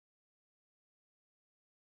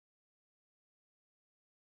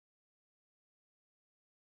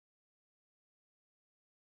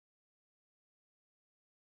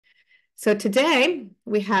So today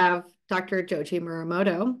we have Dr. Joji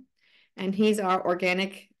Muramoto, and he's our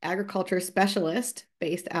organic agriculture specialist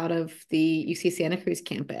based out of the UC Santa Cruz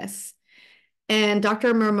campus. And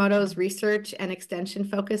Dr. Muramoto's research and extension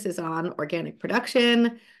focus is on organic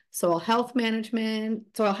production, soil health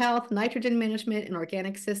management, soil health, nitrogen management in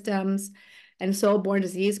organic systems, and soil-borne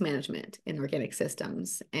disease management in organic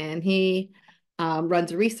systems. And he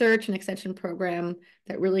runs a research and extension program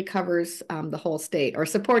that really covers the whole state, or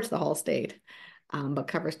supports the whole state, but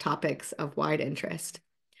covers topics of wide interest.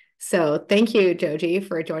 So thank you, Joji,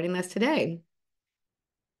 for joining us today.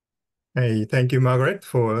 Hey, thank you, Margaret,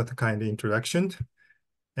 for the kind introduction.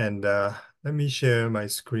 And let me share my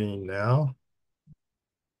screen now.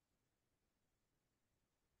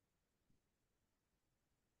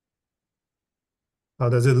 How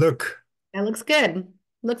does it look? That looks good.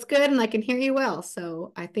 Looks good, and I can hear you well.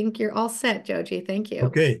 So I think you're all set, Joji. Thank you.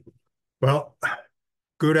 Okay. Well,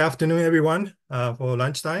 good afternoon, everyone, for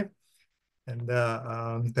lunchtime. And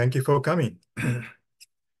thank you for coming.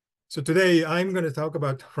 So today I'm going to talk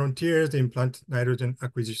about frontiers in plant nitrogen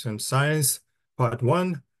acquisition science, part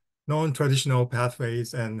 1, non-traditional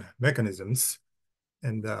pathways and mechanisms.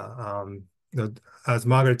 And as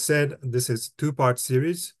Margaret said, this is a two-part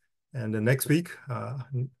series. And the next week,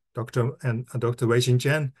 Dr. Wei-Xin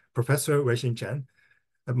Chen, Professor Wei-Xin Chen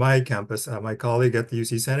at my campus, my colleague at the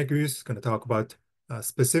UC Santa Cruz, is going to talk about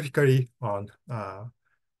specifically on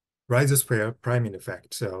rhizosphere priming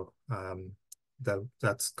effect. So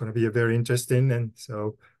that's going to be a very interesting, and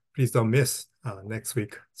so please don't miss next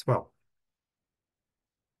week as well.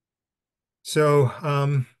 So,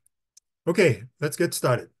 okay, let's get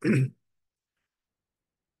started.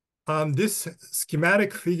 This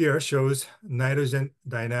schematic figure shows nitrogen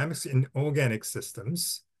dynamics in organic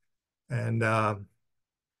systems. And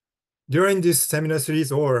during this seminar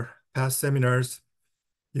series or past seminars,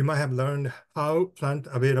 you might have learned how plant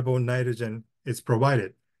available nitrogen is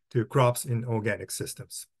provided to crops in organic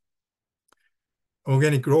systems.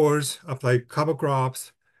 Organic growers apply cover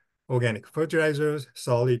crops, organic fertilizers,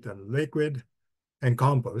 solid and liquid, and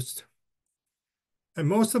compost. And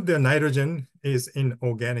most of their nitrogen is in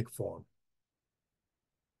organic form.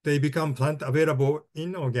 They become plant available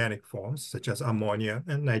in organic forms, such as ammonia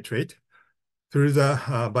and nitrate, through the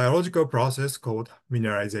biological process called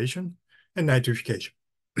mineralization and nitrification.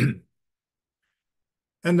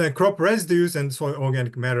 And the crop residues and soil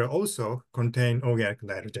organic matter also contain organic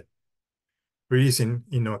nitrogen, releasing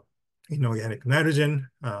inorganic nitrogen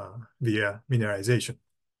via mineralization.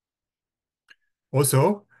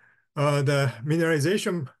 Also, the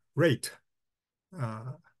mineralization rate,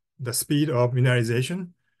 the speed of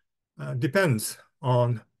mineralization, depends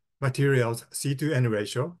on materials C/N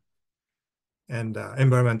ratio and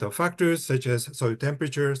environmental factors such as soil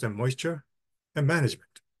temperatures and moisture and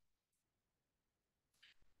management.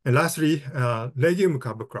 And lastly, legume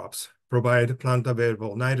cover crops provide plant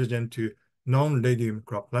available nitrogen to non-legume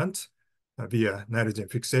crop plants via nitrogen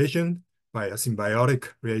fixation by a symbiotic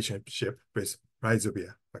relationship with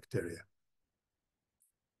rhizobia bacteria.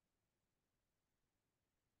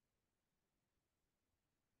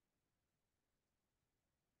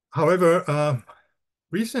 However,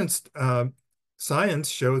 recent science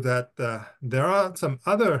show that there are some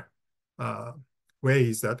other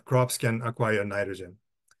ways that crops can acquire nitrogen.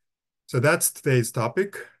 So that's today's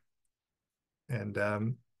topic. And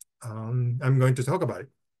I'm going to talk about it.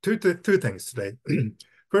 Two things today.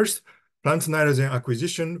 First, plant nitrogen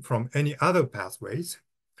acquisition from any other pathways.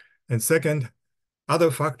 And second,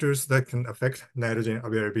 other factors that can affect nitrogen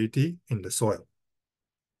availability in the soil.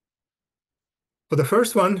 For the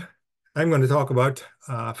first one, I'm going to talk about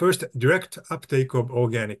first, direct uptake of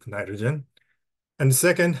organic nitrogen, and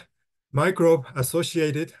second,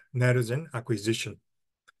 microbe-associated nitrogen acquisition.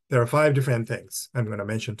 There are 5 different things I'm going to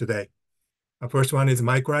mention today. The first one is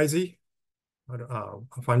mycorrhizae,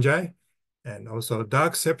 fungi, and also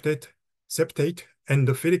dark septate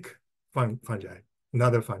endophilic fungi,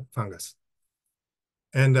 another fungus.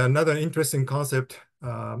 And another interesting concept,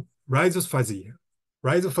 rhizophagy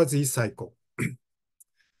cycle.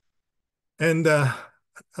 And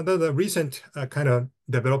another recent kind of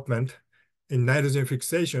development in nitrogen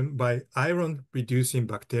fixation by iron-producing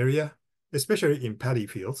bacteria, especially in paddy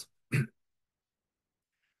fields.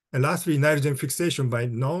 And lastly, nitrogen fixation by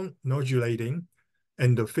non-nodulating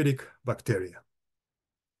endophilic bacteria.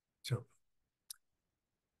 So,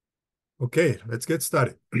 okay, let's get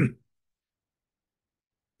started.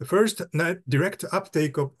 The first, direct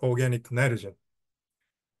uptake of organic nitrogen.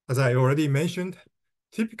 As I already mentioned,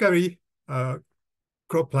 typically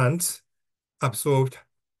crop plants absorbed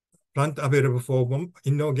plant available for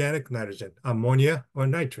inorganic nitrogen, ammonia or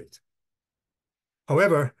nitrate.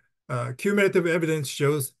 However, cumulative evidence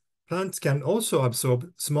shows plants can also absorb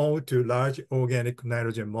small to large organic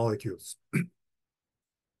nitrogen molecules.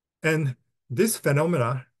 And this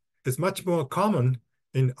phenomena is much more common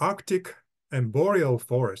in Arctic and boreal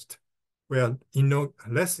forest, where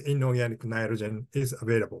less inorganic nitrogen is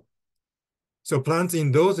available. So plants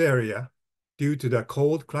in those areas, due to the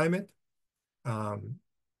cold climate,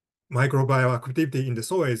 microbial activity in the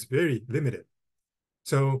soil is very limited.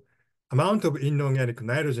 So amount of inorganic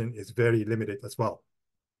nitrogen is very limited as well.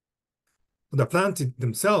 The plants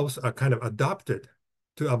themselves are kind of adapted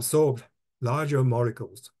to absorb larger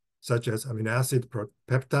molecules, such as amino acid,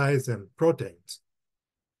 peptides, and proteins,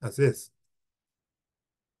 as is.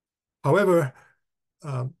 However,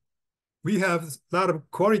 we have a lot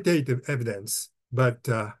of qualitative evidence, but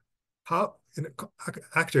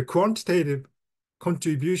actually quantitative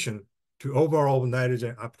contribution to overall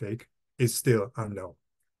nitrogen uptake is still unknown.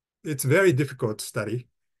 It's a very difficult to study.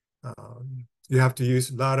 You have to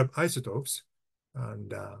use a lot of isotopes,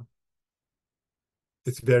 and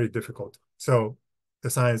it's very difficult. So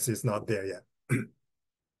the science is not there yet.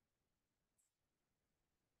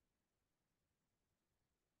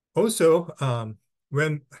 Also,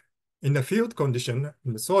 when in the field condition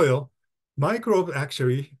in the soil, microbes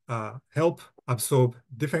actually help absorb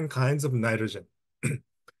different kinds of nitrogen.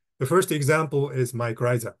 The first example is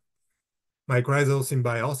mycorrhiza, mycorrhizal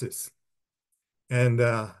symbiosis. And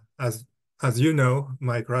as you know,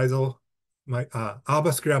 mycorrhizal,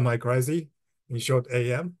 arbuscular mycorrhizae, in short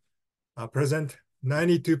AM, present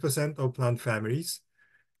 92% of plant families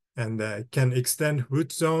and can extend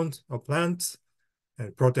root zones of plants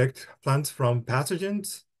and protect plants from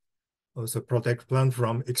pathogens, also protect plants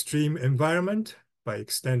from extreme environment by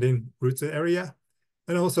extending root area,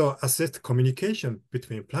 and also assist communication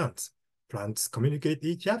between plants. Plants communicate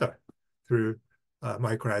each other through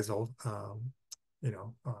mycorrhizal,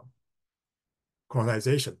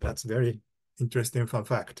 colonization. That's very interesting fun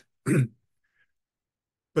fact.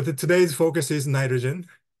 But today's focus is nitrogen,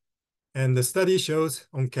 and the study shows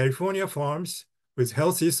on California farms with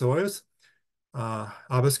healthy soils,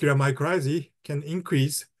 arbuscular mycorrhizae can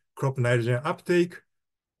increase crop nitrogen uptake,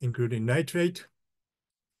 including nitrate,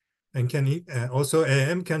 and can also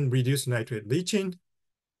AM can reduce nitrate leaching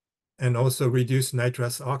and also reduce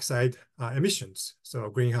nitrous oxide emissions, so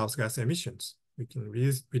greenhouse gas emissions. We can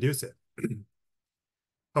reduce it.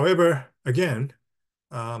 However, again,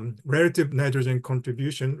 relative nitrogen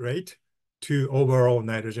contribution rate to overall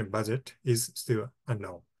nitrogen budget is still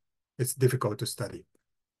unknown. It's difficult to study.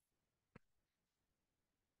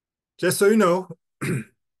 Just so you know,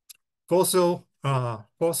 fossil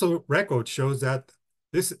record shows that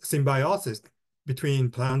this symbiosis between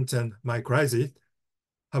plants and mycorrhizae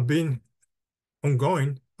have been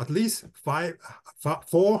ongoing at least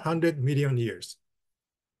 400 million years.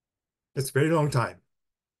 It's a very long time,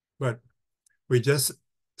 but we just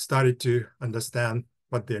started to understand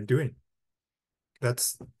what they're doing.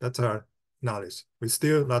 That's our knowledge. We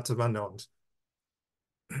still lots of unknowns.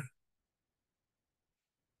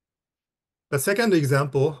 The second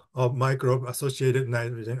example of microbe-associated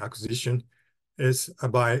nitrogen acquisition is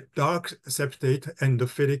by dark septate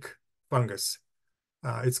endophytic fungus.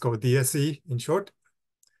 It's called DSE in short.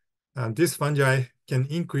 This fungi can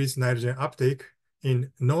increase nitrogen uptake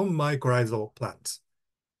in non-mycorrhizal plants.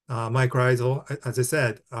 Mycorrhizal, as I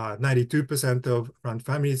said, 92% of plant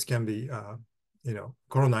families can be,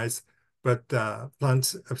 colonized, but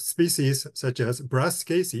plants of species such as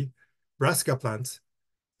brassica plants,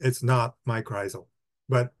 it's not mycorrhizal.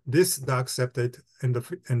 But this dark septate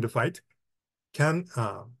endophyte can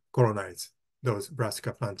colonize those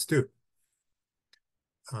brassica plants too.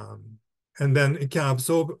 And then it can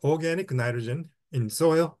absorb organic nitrogen in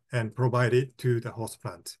soil and provide it to the host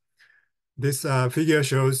plant. This figure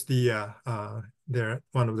shows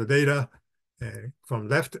one of the data from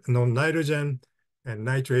left, non-nitrogen and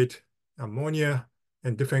nitrate, ammonia,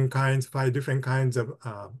 and 5 different kinds of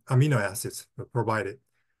amino acids were provided.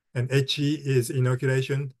 And HE is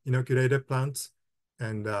inoculated plants.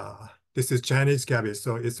 And this is Chinese cabbage,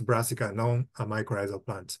 so it's brassica, non-mycorrhizal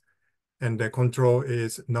plants. And the control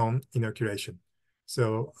is non-inoculation.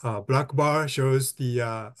 So black bar shows the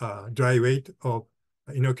dry weight of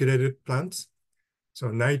inoculated plants. So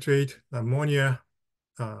nitrate, ammonia,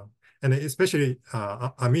 and especially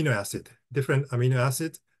amino acid, different amino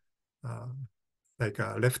acid, like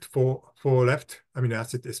four left amino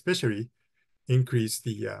acid especially increase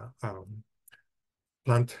the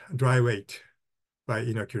plant dry weight by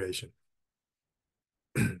inoculation,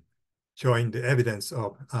 showing the evidence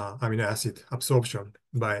of amino acid absorption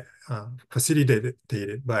by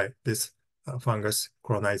facilitated by this fungus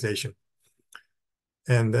colonization.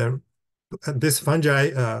 And this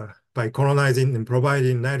fungi, by colonizing and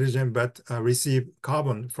providing nitrogen, but receive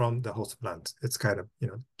carbon from the host plant. It's kind of,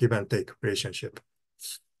 give and take relationship.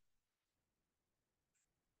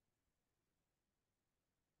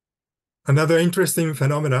 Another interesting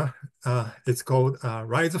phenomena, it's called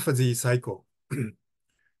rhizophagy cycle.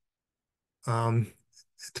 The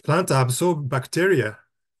plant absorb bacteria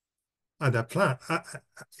the plant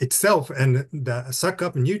itself and suck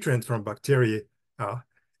up nutrients from bacteria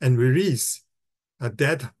and release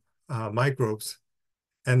dead microbes.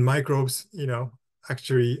 And microbes,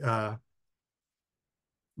 actually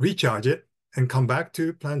recharge it and come back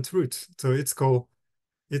to plant roots. So it's a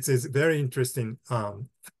very interesting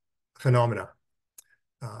phenomena.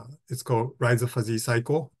 It's called rhizophagy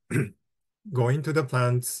cycle. Go into the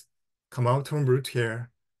plants, come out from root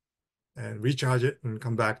hair, and recharge it and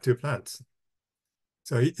come back to plants.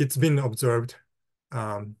 So it's been observed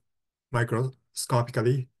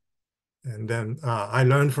microscopically. And then I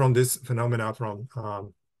learned from this phenomena from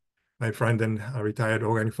my friend and retired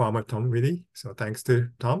organic farmer, Tom Willie. So thanks to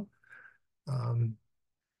Tom.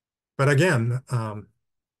 But again,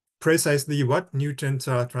 precisely what nutrients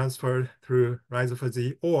are transferred through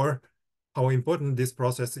rhizophagy or how important this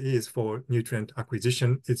process is for nutrient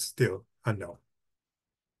acquisition is still unknown.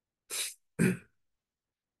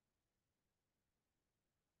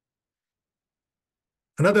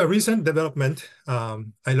 Another recent development I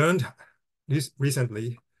learned this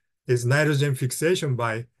recently is nitrogen fixation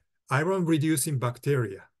by iron-reducing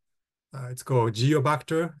bacteria. It's called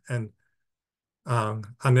Geobacter and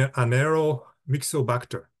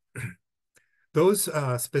Aneromyxobacter. Those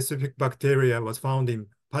specific bacteria was found in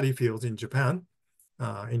paddy fields in Japan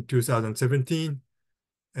in 2017,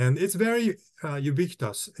 and it's very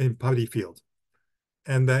ubiquitous in paddy fields.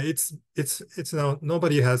 And it's now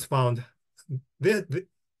nobody has found.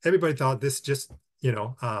 Everybody thought this just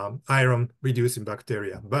iron reducing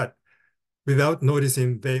bacteria, but without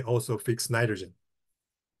noticing, they also fix nitrogen.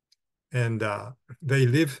 And they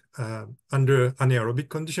live under anaerobic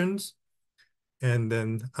conditions. And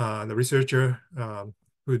then the researcher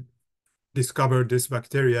who discovered this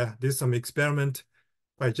bacteria did some experiment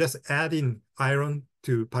by just adding iron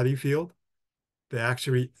to paddy field. They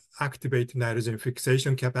actually activate nitrogen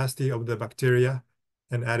fixation capacity of the bacteria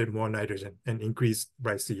and added more nitrogen and increased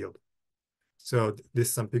rice yield. So this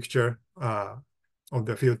is some picture of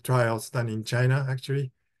the field trials done in China,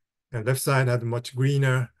 actually. And left side had much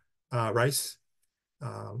greener rice,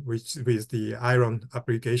 which with the iron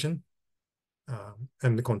application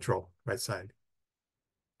and the control, right side.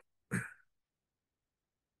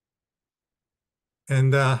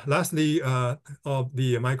 And lastly, of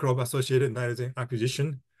the microbe-associated nitrogen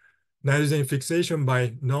acquisition, nitrogen fixation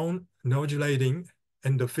by non-nodulating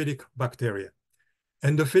endophytic bacteria.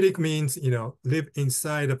 Endophytic means, live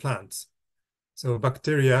inside the plants. So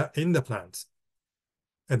bacteria in the plants.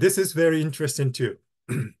 And this is very interesting too.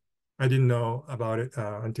 I didn't know about it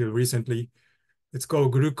until recently. It's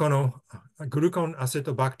called glucon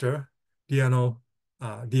acetobacter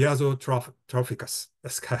diazotrophicus.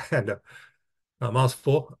 That's kind of a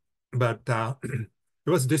mouthful, but it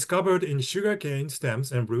was discovered in sugarcane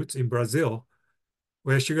stems and roots in Brazil,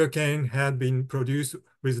 where sugarcane had been produced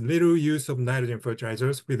with little use of nitrogen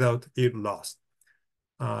fertilizers without yield loss.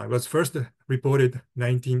 It was first reported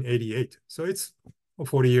 1988. So it's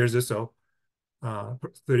 40 years or so,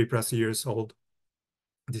 30 plus years old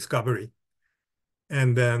discovery.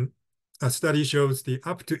 And then a study shows the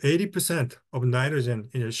up to 80% of nitrogen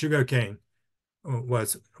in a sugarcane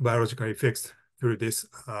was biologically fixed through this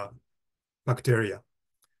bacteria.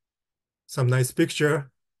 Some nice picture.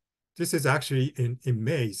 This is actually in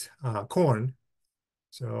maize, corn.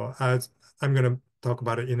 So as I'm going to talk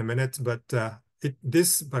about it in a minute, but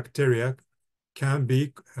this bacteria can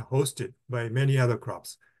be hosted by many other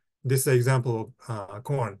crops. This is an example of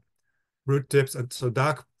corn. Root tips, and so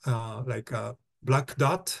dark, like a black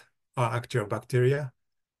dot are actual bacteria.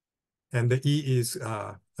 And the E is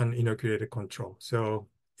an inoculated control. So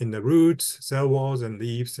in the roots, cell walls, and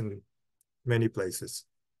leaves, and many places.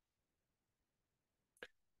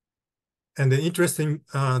 And the interesting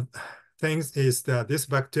things is that this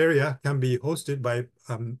bacteria can be hosted by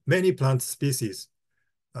many plant species.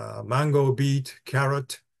 Mango, beet,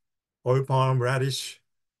 carrot, oil palm, radish,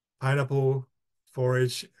 pineapple,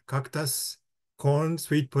 forage, cactus, corn,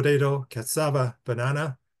 sweet potato, cassava,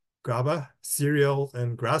 banana, guava, cereal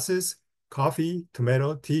and grasses, coffee,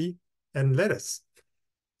 tomato, tea, and lettuce.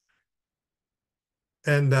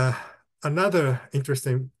 And another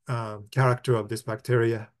interesting character of this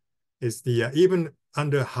bacteria is the even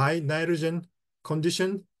under high nitrogen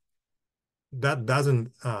condition, that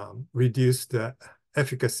doesn't reduce the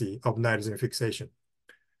efficacy of nitrogen fixation.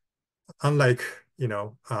 Unlike,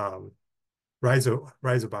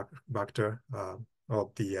 rhizobacter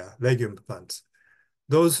of the legume plants.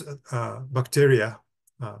 Those bacteria,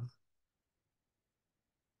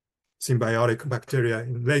 symbiotic bacteria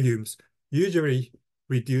in legumes, usually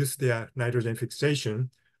reduce their nitrogen fixation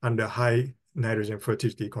under high nitrogen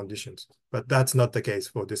fertility conditions. But that's not the case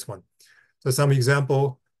for this one. So some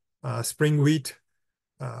example, spring wheat,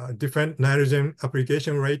 different nitrogen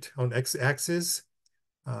application rate on x-axis,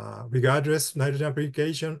 regardless nitrogen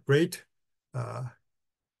application rate,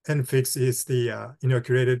 N-fix is the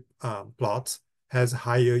inoculated plots, has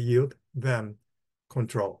higher yield than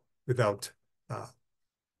control without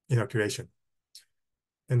inoculation.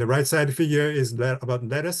 And the right side figure is about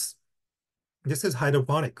lettuce. This is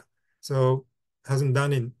hydroponic, so hasn't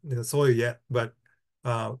done in the soil yet, but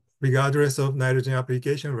regardless of nitrogen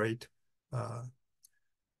application rate,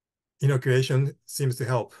 inoculation seems to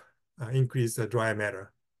help increase the dry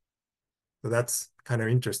matter. So that's kind of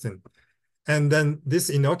interesting. And then this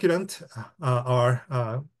inoculant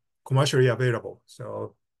are commercially available.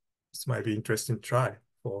 So this might be interesting to try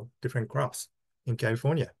for different crops in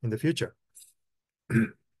California in the future.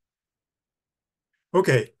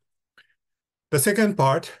 Okay. The second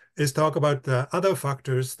part is talk about the other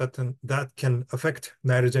factors that can affect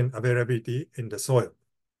nitrogen availability in the soil.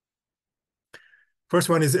 First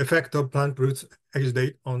one is the effect of plant roots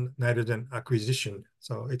exudate on nitrogen acquisition.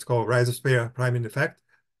 So it's called rhizosphere priming effect.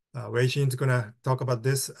 Wei Xin is going to talk about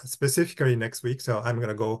this specifically next week, so I'm going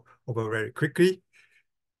to go over very quickly.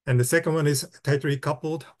 And the second one is tightly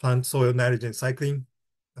coupled plant-soil nitrogen cycling.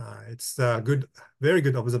 It's very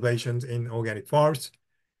good observations in organic farms.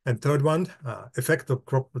 And third one, effect of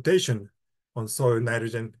crop rotation on soil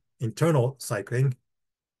nitrogen internal cycling.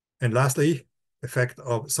 And lastly, effect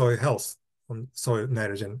of soil health on soil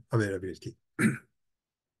nitrogen availability.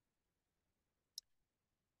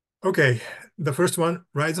 Okay, the first one,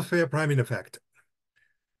 rhizosphere priming effect.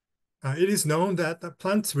 It is known that the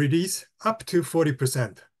plants release up to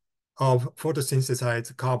 40% of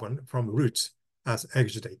photosynthesized carbon from roots as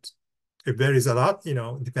exudates. It varies a lot,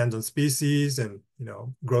 depends on species and,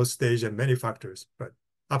 growth stage and many factors, but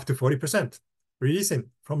up to 40%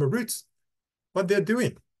 releasing from the roots. What they're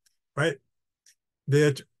doing, right?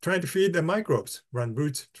 They're trying to feed the microbes, run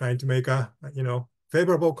roots, trying to make a,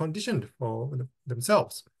 favorable condition for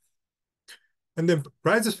themselves. And then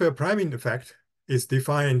rhizosphere priming effect is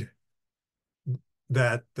defined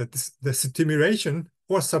that the stimulation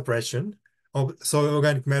or suppression of soil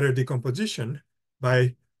organic matter decomposition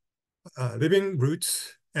by living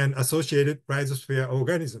roots and associated rhizosphere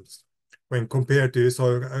organisms when compared to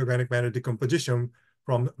soil organic matter decomposition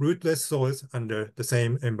from rootless soils under the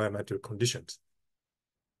same environmental conditions.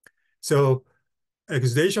 So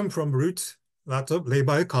exudation from roots, lots of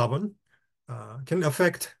labile carbon, can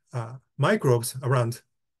affect microbes around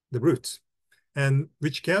the roots, and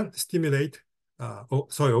which can stimulate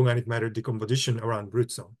soil organic matter decomposition around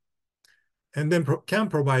root zone, and then can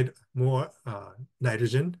provide more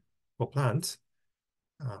nitrogen for plants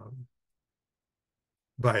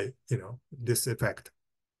by this effect.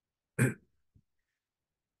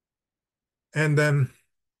 And then,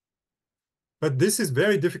 but this is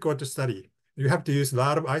very difficult to study. You have to use a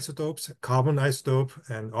lot of isotopes, carbon isotope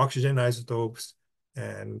and oxygen isotopes,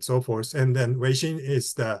 and so forth. And then Wei Xin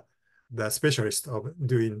is the specialist of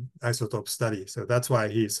doing isotope study. So that's why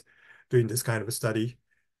he's doing this kind of a study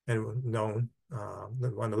and known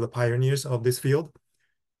one of the pioneers of this field.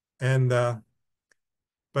 And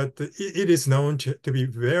but it is known to be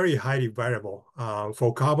very highly variable.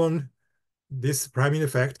 For carbon, this priming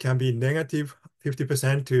effect can be negative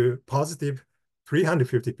 50% to positive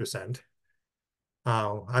 350%.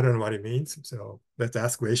 I don't know what it means, so let's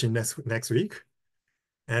ask Wei Xin next week.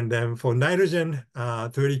 And then for nitrogen,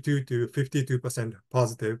 32 to 52%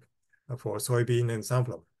 positive for soybean and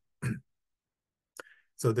sunflower.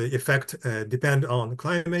 So the effect depend on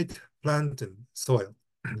climate, plant, and soil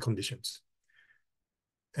conditions.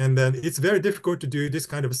 And then it's very difficult to do this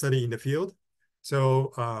kind of study in the field.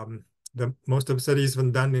 So most of the studies have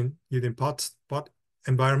been done using pot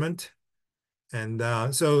environment. And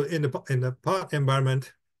so in the pot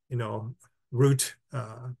environment, root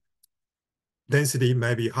density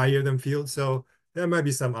may be higher than field. So there might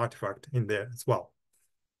be some artifact in there as well.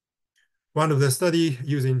 One of the study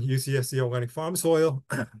using UCSC organic farm soil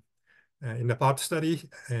in the pot study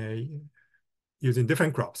using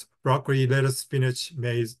different crops, broccoli, lettuce, spinach,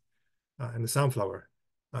 maize, and the sunflower,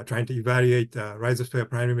 trying to evaluate rhizosphere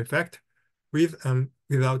priming effect with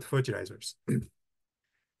without fertilizers.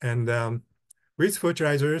 And with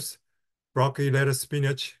fertilizers, broccoli, lettuce,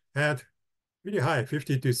 spinach had really high,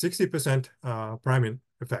 50 to 60% priming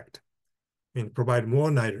effect, and provide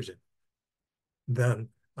more nitrogen than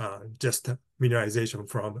just mineralization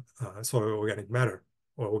from soil organic matter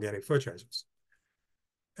or organic fertilizers.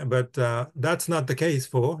 But that's not the case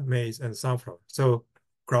for maize and sunflower. So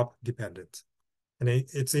crop dependent. And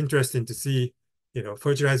it's interesting to see,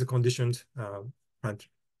 fertilizer conditions plant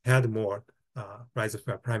had more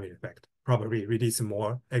rhizosphere priming effect, probably release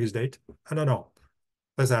more exudate. I don't know.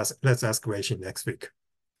 Let's ask Wei Xin next week.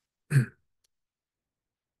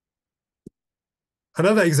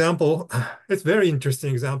 Another example, it's very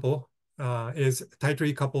interesting example, is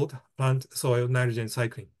tightly coupled plant soil nitrogen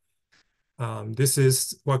cycling. This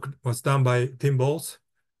is what was done by Tim Bowles,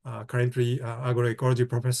 currently agroecology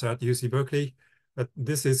professor at UC Berkeley, but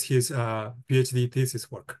this is his PhD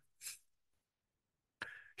thesis work.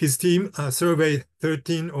 His team surveyed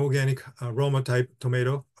 13 organic Roma type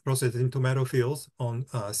tomato processing tomato fields on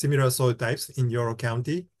similar soil types in Yoro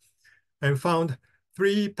County and found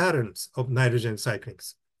 3 patterns of nitrogen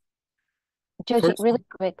cyclings. Joji, really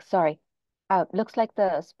quick, sorry. Looks like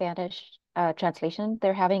the Spanish translation,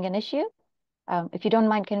 they're having an issue. If you don't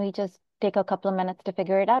mind, can we just take a couple of minutes to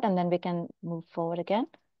figure it out and then we can move forward again?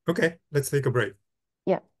 Okay, let's take a break.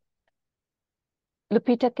 Yeah.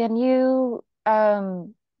 Lupita, can you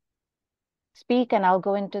speak and I'll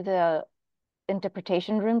go into the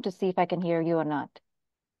interpretation room to see if I can hear you or not.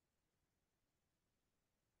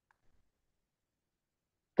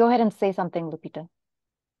 Go ahead and say something, Lupita.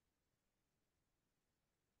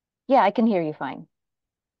 Yeah, I can hear you fine.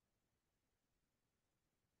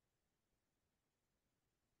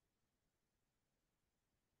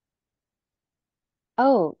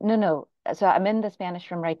 Oh, no. So I'm in the Spanish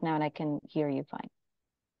room right now and I can hear you fine.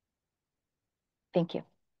 Thank you.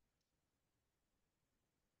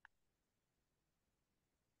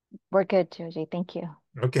 We're good, Joji. Thank you.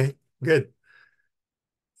 Okay, good.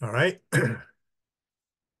 All right.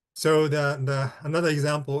 So another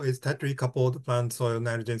example is tightly coupled plant soil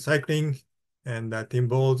nitrogen cycling, and Tim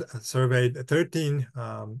Bowles surveyed 13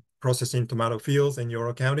 processing tomato fields in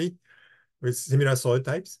Yoro County with similar soil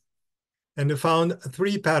types, and found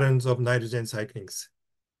 3 patterns of nitrogen cyclings.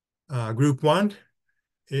 Group 1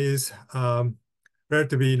 is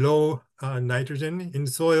relatively low nitrogen in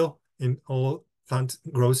the soil in all plant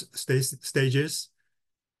growth stages,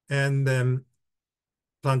 and then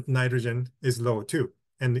plant nitrogen is low too,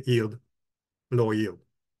 and low yield.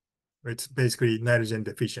 It's basically nitrogen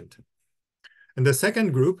deficient. And the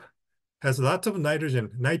second group has lots of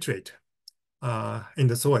nitrate in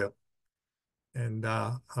the soil, and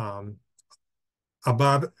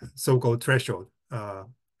above so-called threshold,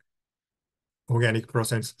 organic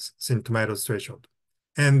processing tomatoes threshold.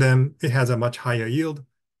 And then it has a much higher yield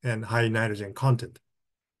and high nitrogen content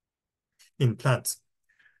in plants.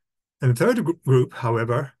 And the third group,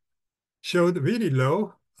 however, showed really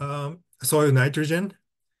low soil nitrogen,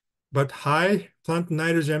 but high plant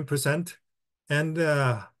nitrogen percent and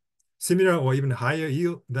similar or even higher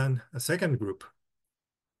yield than a second group.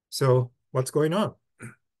 So what's going on?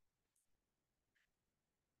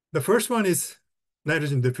 The first one is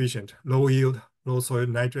nitrogen deficient, low yield, low soil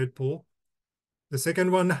nitrate pool. The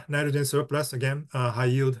second one, nitrogen surplus, again, high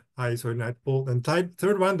yield, high soil nitrate pool. And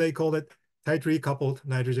third one, they call it tightly coupled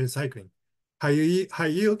nitrogen cycling. High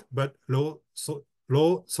yield, but low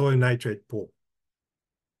soil nitrate pool.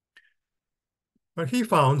 What he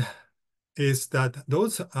found is that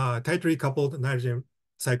those tightly coupled nitrogen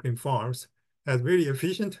cycling farms have very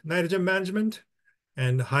efficient nitrogen management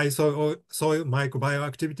and high soil microbial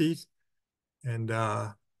activities and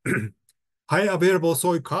high available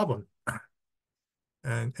soil carbon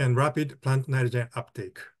and rapid plant nitrogen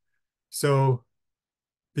uptake. So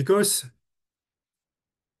because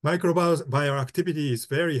microbial activity is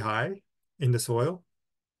very high in the soil,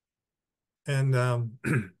 and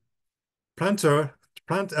plant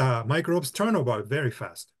microbes turnover very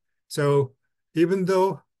fast. So even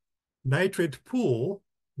though nitrate pool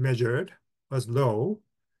measured was low,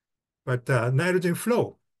 but nitrogen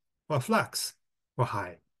flow or flux were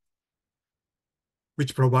high,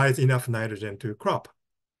 which provides enough nitrogen to crop.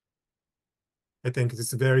 I think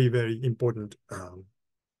it's very, very important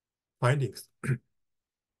findings.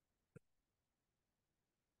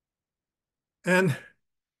 And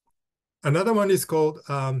another one is called,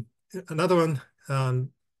 kind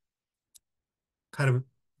of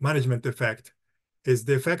management effect is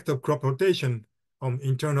the effect of crop rotation on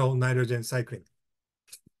internal nitrogen cycling.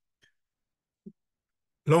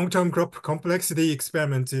 Long-term crop complexity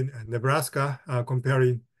experiments in Nebraska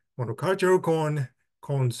comparing monoculture corn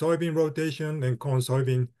soybean rotation, and corn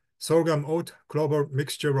soybean sorghum oat clover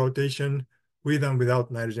mixture rotation with and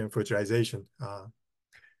without nitrogen fertilization.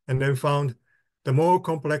 And then found the more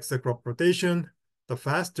complex the crop rotation, the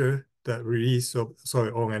faster the release of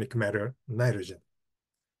soil organic matter nitrogen.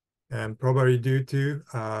 And probably due to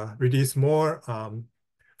release more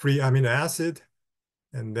free amino acid,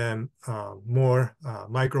 and then more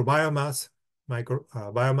biomass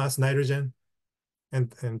nitrogen,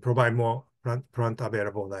 and provide more plant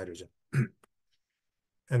available nitrogen.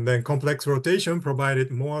 And then complex rotation provided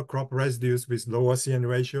more crop residues with lower CN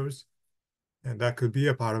ratios, and that could be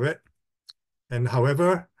a part of it. And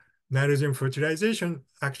however, nitrogen fertilization,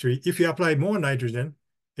 actually, if you apply more nitrogen,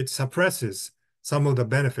 it suppresses some of the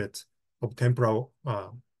benefits of temporal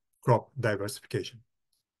crop diversification.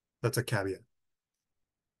 That's a caveat.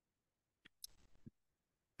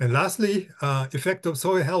 And lastly, effect of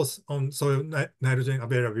soil health on soil nitrogen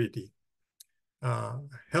availability.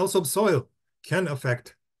 Health of soil can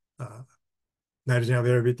affect nitrogen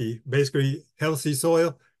availability. Basically, healthy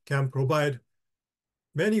soil can provide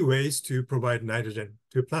many ways to provide nitrogen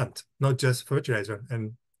to plant, not just fertilizer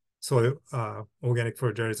and soil organic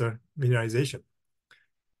fertilizer mineralization.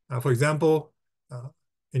 For example,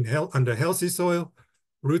 under healthy soil,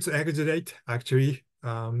 roots exudate actually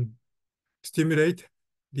stimulate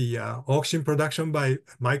the oxygen production by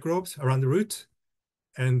microbes around the root,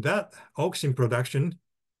 and that oxygen production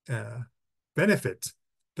benefits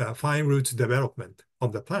the fine roots development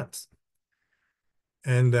of the plants.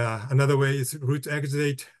 And another way is root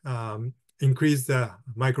exudate increase the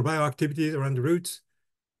microbial activity around the roots,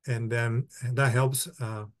 and then that helps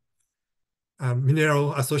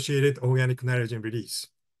mineral-associated organic nitrogen release.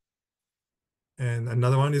 And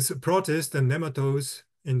another one is protists and nematodes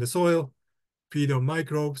in the soil feed on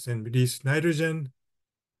microbes and release nitrogen,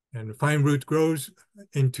 and fine root grows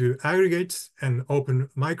into aggregates and open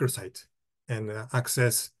microsites and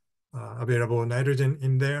access available nitrogen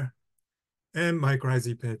in there. And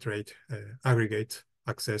mycorrhizae penetrate aggregate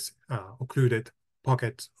access occluded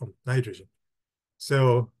pockets of nitrogen.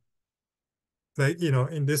 So, like,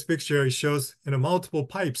 in this picture, it shows multiple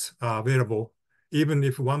pipes are available. Even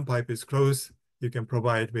if one pipe is closed, you can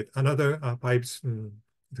provide with another pipes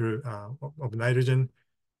through of nitrogen.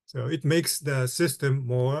 So it makes the system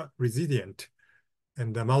more resilient.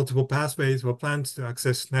 And the multiple pathways for plants to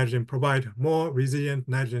access nitrogen provide more resilient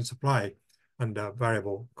nitrogen supply under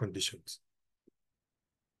variable conditions.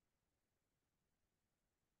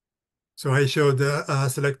 So I showed the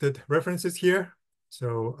selected references here.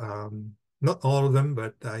 So not all of them,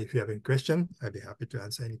 but if you have any question, I'd be happy to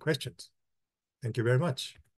answer any questions. Thank you very much.